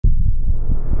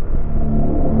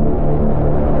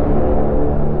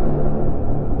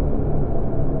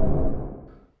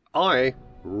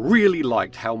really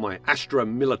liked how my Astra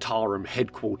Militarum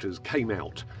headquarters came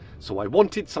out, so I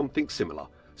wanted something similar.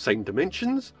 Same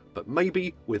dimensions, but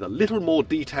maybe with a little more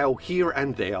detail here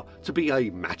and there to be a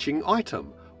matching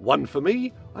item. One for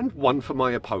me and one for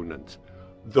my opponent.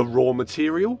 The raw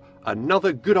material,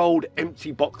 another good old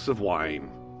empty box of wine.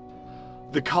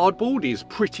 The cardboard is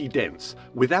pretty dense,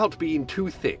 without being too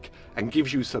thick, and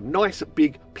gives you some nice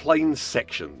big plain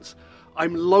sections.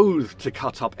 I'm loath to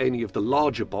cut up any of the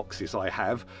larger boxes I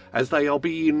have, as they are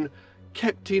being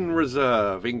kept in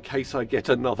reserve in case I get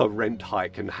another rent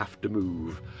hike and have to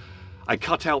move. I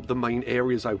cut out the main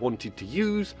areas I wanted to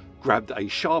use, grabbed a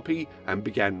Sharpie and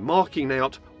began marking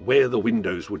out where the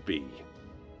windows would be.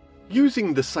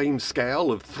 Using the same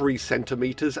scale of 3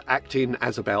 centimeters acting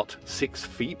as about 6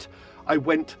 feet, I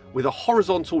went with a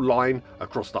horizontal line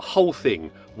across the whole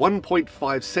thing,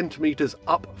 1.5 centimeters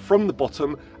up from the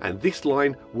bottom, and this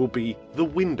line will be the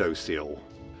windowsill.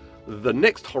 The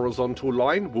next horizontal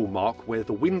line will mark where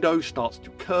the window starts to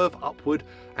curve upward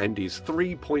and is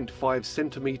 3.5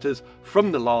 centimeters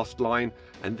from the last line,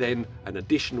 and then an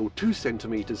additional 2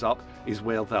 centimeters up is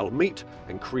where they'll meet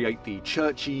and create the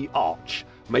churchy arch,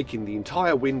 making the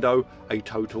entire window a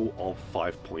total of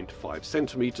 5.5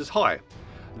 centimeters high.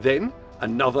 Then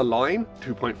another line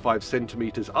 2.5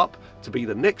 centimeters up to be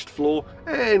the next floor,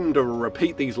 and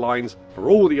repeat these lines for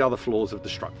all the other floors of the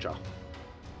structure.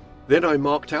 Then I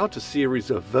marked out a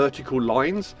series of vertical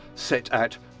lines set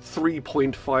at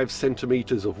 3.5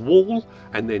 centimeters of wall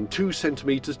and then 2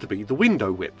 centimeters to be the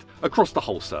window width across the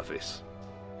whole surface.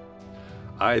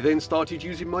 I then started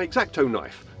using my X-Acto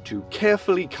knife to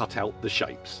carefully cut out the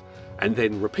shapes, and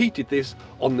then repeated this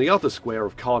on the other square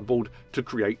of cardboard to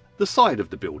create the side of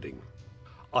the building.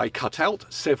 I cut out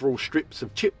several strips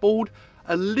of chipboard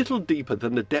a little deeper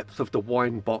than the depth of the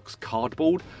wine box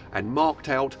cardboard and marked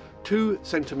out 2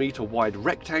 centimeter wide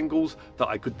rectangles that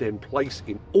I could then place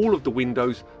in all of the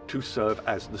windows to serve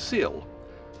as the sill.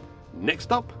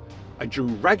 Next up, I drew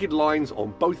ragged lines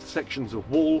on both sections of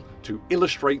wall to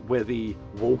illustrate where the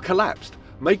wall collapsed,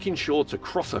 making sure to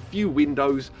cross a few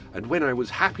windows, and when I was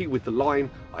happy with the line,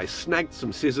 I snagged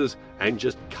some scissors and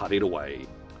just cut it away.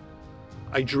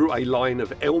 I drew a line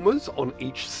of elmers on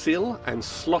each sill and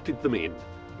slotted them in.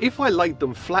 If I laid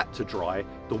them flat to dry,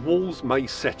 the walls may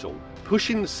settle,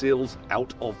 pushing the sills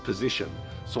out of position,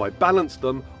 so I balanced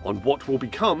them on what will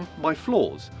become my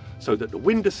floors, so that the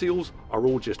window sills are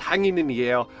all just hanging in the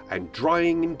air and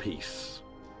drying in peace.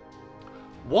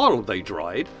 While they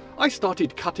dried, I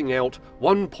started cutting out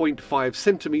 1.5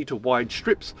 centimeter wide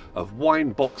strips of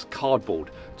wine box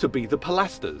cardboard to be the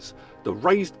pilasters, the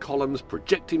raised columns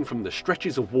projecting from the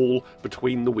stretches of wall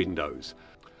between the windows.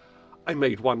 I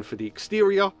made one for the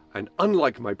exterior, and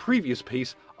unlike my previous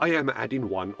piece, I am adding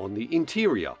one on the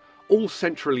interior, all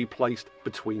centrally placed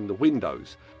between the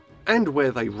windows. And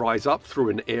where they rise up through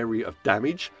an area of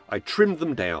damage, I trimmed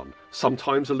them down,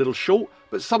 sometimes a little short,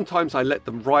 but sometimes I let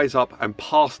them rise up and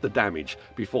pass the damage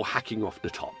before hacking off the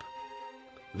top.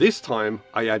 This time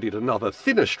I added another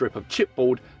thinner strip of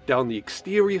chipboard down the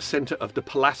exterior centre of the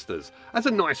pilasters as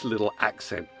a nice little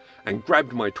accent, and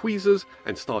grabbed my tweezers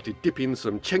and started dipping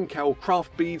some Chenkel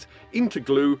craft beads into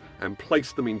glue and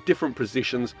placed them in different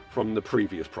positions from the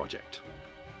previous project.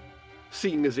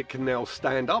 Seeing as it can now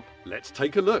stand up, let's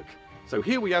take a look. So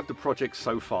here we have the project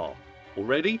so far.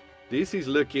 Already, this is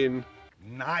looking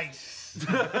nice.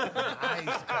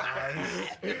 Nice,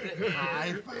 guys.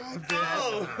 High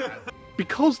five.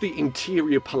 Because the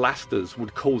interior pilasters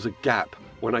would cause a gap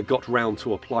when I got round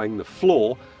to applying the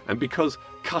floor, and because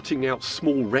cutting out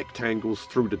small rectangles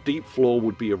through the deep floor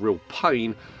would be a real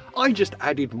pain, I just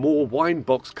added more wine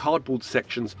box cardboard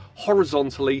sections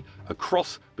horizontally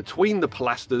across between the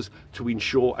pilasters to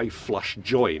ensure a flush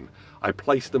join. I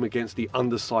placed them against the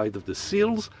underside of the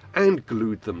sills and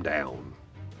glued them down.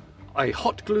 I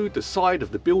hot glued the side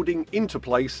of the building into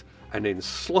place and then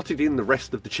slotted in the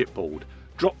rest of the chipboard,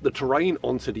 dropped the terrain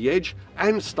onto the edge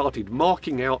and started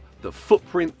marking out the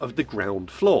footprint of the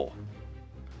ground floor.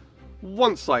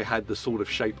 Once I had the sort of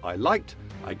shape I liked,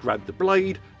 I grabbed the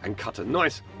blade and cut a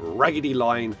nice raggedy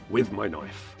line with my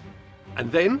knife.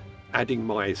 And then, adding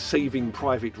my Saving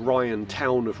Private Ryan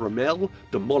Town of Ramel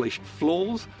demolished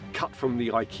floors cut from the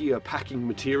IKEA packing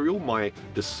material my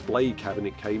display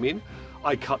cabinet came in,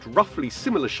 I cut roughly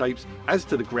similar shapes as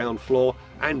to the ground floor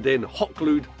and then hot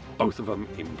glued both of them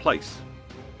in place.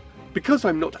 Because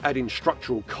I'm not adding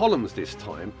structural columns this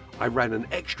time, I ran an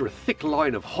extra thick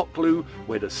line of hot glue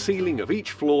where the ceiling of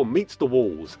each floor meets the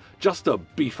walls, just to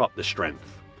beef up the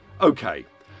strength. Okay,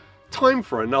 time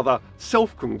for another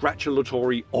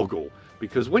self-congratulatory ogle,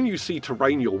 because when you see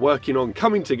terrain you're working on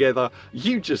coming together,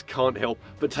 you just can't help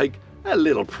but take a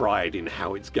little pride in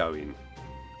how it's going.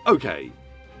 Okay,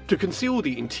 to conceal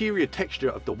the interior texture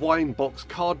of the wine box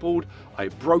cardboard, I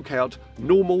broke out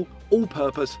normal,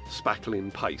 all-purpose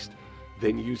spackling paste.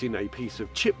 Then using a piece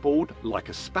of chipboard, like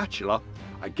a spatula,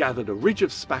 I gathered a ridge of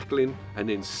spackling and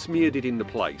then smeared it into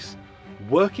place.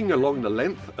 Working along the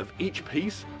length of each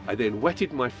piece, I then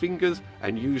wetted my fingers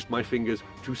and used my fingers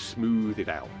to smooth it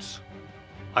out.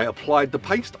 I applied the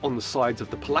paste on the sides of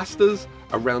the pilasters,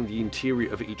 around the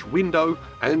interior of each window,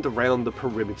 and around the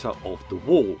perimeter of the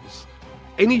walls.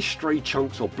 Any stray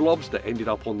chunks or blobs that ended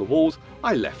up on the walls,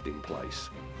 I left in place.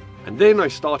 And then I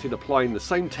started applying the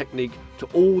same technique to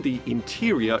all the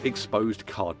interior exposed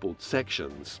cardboard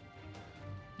sections.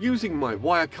 Using my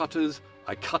wire cutters,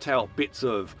 I cut out bits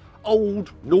of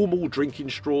old, normal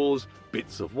drinking straws,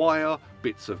 bits of wire,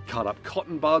 bits of cut up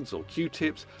cotton buds or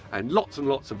Q-tips, and lots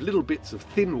of little bits of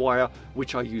thin wire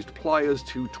which I used pliers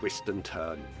to twist and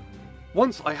turn.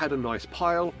 Once I had a nice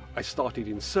pile, I started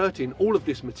inserting all of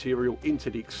this material into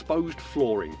the exposed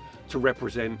flooring to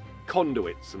represent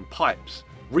conduits and pipes,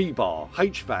 rebar,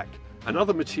 HVAC, and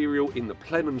other material in the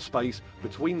plenum space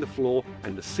between the floor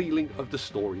and the ceiling of the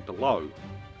story below.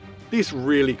 This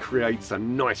really creates a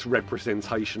nice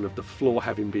representation of the floor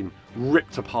having been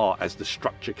ripped apart as the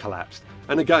structure collapsed,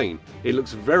 and again, it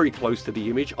looks very close to the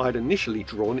image I'd initially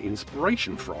drawn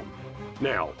inspiration from.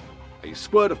 Now, a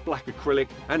squirt of black acrylic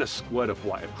and a squirt of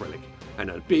white acrylic, and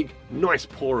a big, nice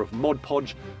pour of Mod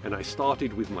Podge, and I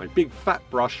started with my big fat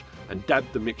brush and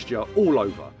dabbed the mixture all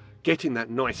over, getting that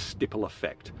nice stipple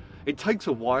effect. It takes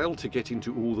a while to get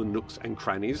into all the nooks and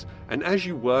crannies, and as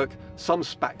you work, some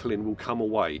spackling will come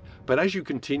away, but as you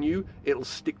continue, it'll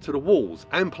stick to the walls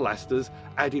and pilasters,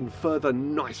 adding further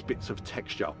nice bits of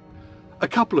texture. A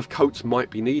couple of coats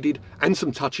might be needed, and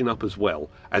some touching up as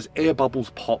well, as air bubbles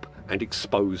pop and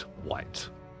expose white.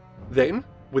 Then,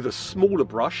 with a smaller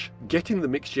brush, getting the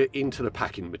mixture into the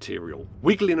packing material,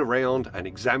 wiggling around and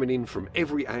examining from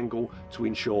every angle to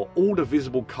ensure all the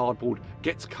visible cardboard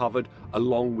gets covered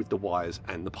along with the wires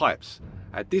and the pipes.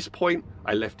 At this point,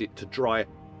 I left it to dry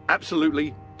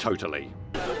absolutely, totally.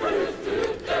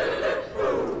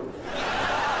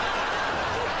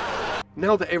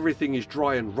 Now that everything is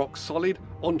dry and rock solid,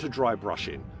 onto dry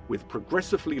brushing, with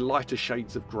progressively lighter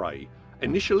shades of grey,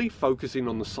 initially focusing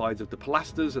on the sides of the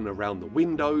pilasters and around the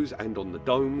windows and on the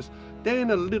domes,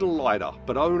 then a little lighter,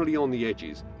 but only on the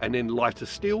edges, and then lighter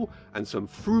still, and some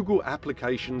frugal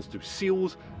applications to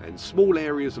seals and small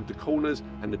areas of the corners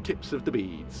and the tips of the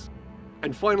beads.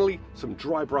 And finally, some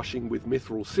dry brushing with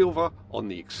mithril silver on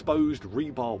the exposed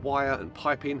rebar wire and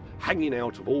piping hanging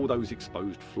out of all those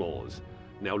exposed floors.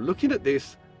 Now looking at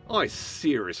this, I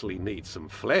seriously need some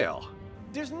flair.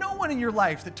 There's no one in your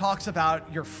life that talks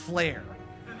about your flair.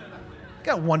 You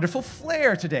got wonderful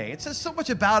flair today. It says so much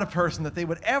about a person that they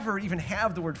would ever even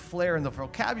have the word flair in the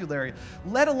vocabulary,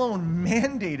 let alone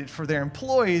mandate it for their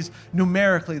employees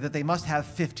numerically that they must have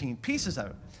 15 pieces of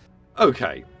it.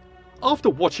 Okay, after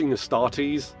watching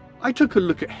Astartes, I took a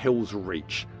look at Hell's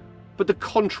Reach, but the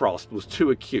contrast was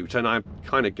too acute and I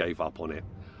kind of gave up on it.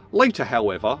 Later,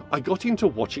 however, I got into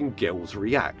watching girls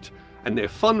react, and their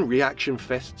fun reaction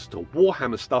fests to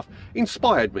Warhammer stuff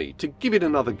inspired me to give it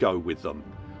another go with them.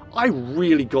 I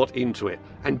really got into it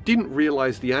and didn't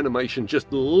realise the animation just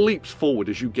leaps forward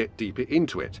as you get deeper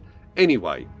into it.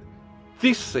 Anyway,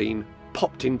 this scene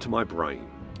popped into my brain.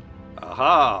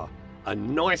 Aha! A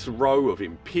nice row of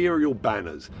Imperial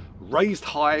banners, raised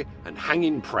high and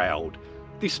hanging proud,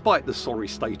 despite the sorry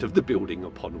state of the building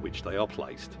upon which they are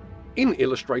placed. In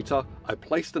Illustrator, I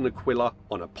placed an Aquila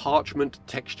on a parchment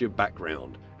texture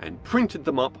background and printed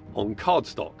them up on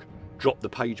cardstock, dropped the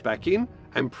page back in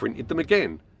and printed them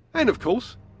again. And of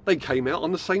course, they came out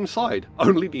on the same side,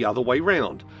 only the other way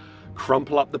round.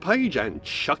 Crumple up the page and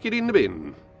chuck it in the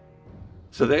bin.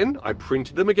 So then I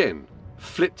printed them again,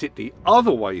 flipped it the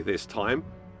other way this time,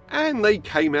 and they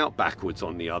came out backwards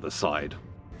on the other side.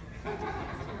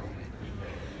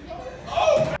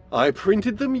 I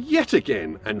printed them yet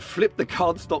again and flipped the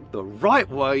cardstock the right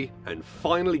way and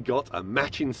finally got a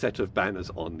matching set of banners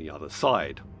on the other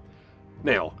side.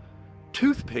 Now,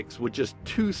 toothpicks were just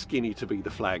too skinny to be the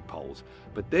flagpoles,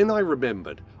 but then I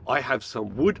remembered I have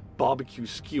some wood barbecue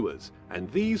skewers and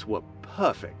these were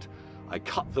perfect. I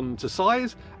cut them to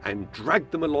size and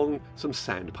dragged them along some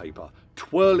sandpaper,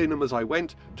 twirling them as I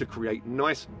went to create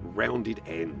nice rounded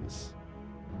ends.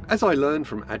 As I learned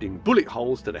from adding bullet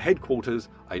holes to the headquarters,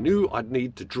 I knew I'd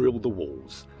need to drill the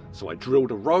walls. So I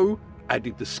drilled a row,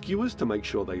 added the skewers to make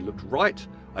sure they looked right,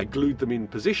 I glued them in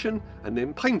position and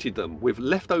then painted them with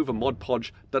leftover Mod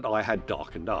Podge that I had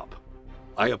darkened up.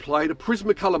 I applied a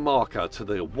Prismacolor marker to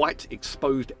the white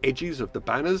exposed edges of the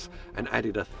banners and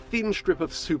added a thin strip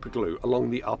of superglue along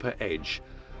the upper edge.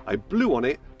 I blew on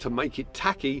it to make it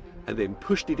tacky and then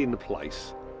pushed it into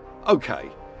place. Okay,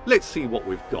 let's see what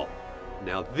we've got.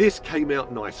 Now this came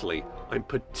out nicely. I'm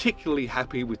particularly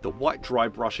happy with the white dry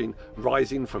brushing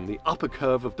rising from the upper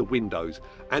curve of the windows,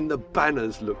 and the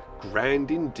banners look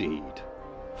grand indeed.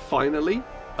 Finally,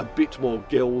 a bit more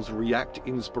Girls React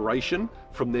inspiration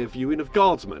from their viewing of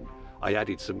Guardsmen. I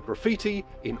added some graffiti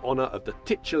in honour of the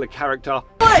titular character.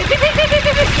 Yep, the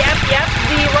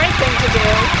right thing to do.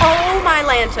 Oh, my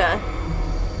Lanta.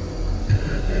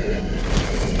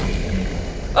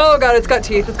 Oh god, it's got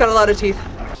teeth. It's got a lot of teeth.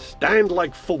 Stand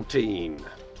like 14.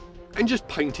 And just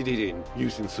painted it in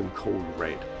using some cool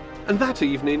red. And that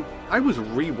evening, I was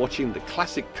re-watching the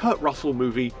classic Kurt Russell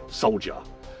movie Soldier.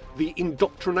 The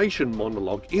indoctrination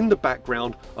monologue in the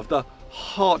background of the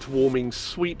heartwarming,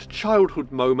 sweet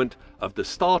childhood moment of the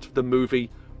start of the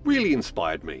movie really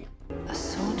inspired me. A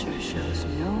soldier shows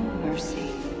no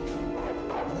mercy.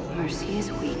 Mercy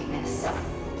is weakness,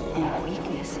 and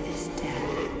weakness is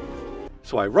death.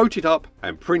 So I wrote it up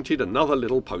and printed another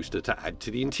little poster to add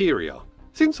to the interior.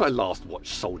 Since I last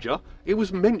watched Soldier, it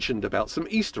was mentioned about some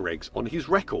Easter eggs on his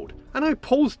record, and I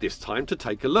paused this time to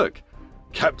take a look.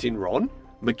 Captain Ron,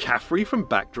 McCaffrey from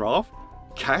Backdraft,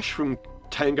 Cash from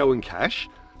Tango and Cash,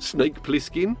 Snake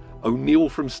Plissken, O'Neill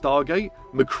from Stargate,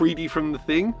 McCready from The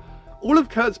Thing. All of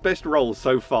Kurt's best roles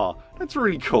so far. That's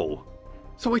really cool.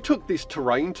 So I took this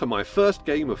terrain to my first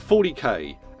game of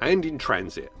 40k, and in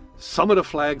transit, some of the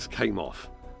flags came off.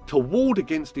 To ward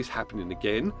against this happening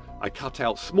again, I cut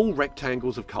out small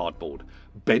rectangles of cardboard,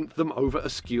 bent them over a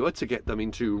skewer to get them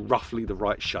into roughly the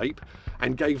right shape,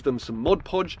 and gave them some Mod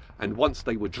Podge, and once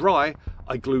they were dry,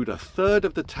 I glued a third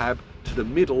of the tab to the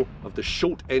middle of the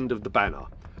short end of the banner,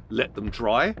 let them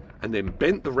dry, and then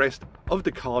bent the rest of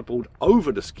the cardboard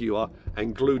over the skewer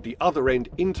and glued the other end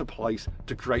into place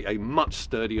to create a much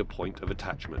sturdier point of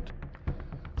attachment.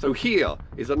 So here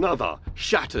is another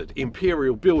shattered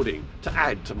Imperial building to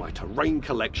add to my terrain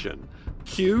collection.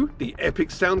 Cue the epic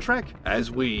soundtrack as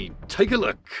we take a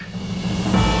look.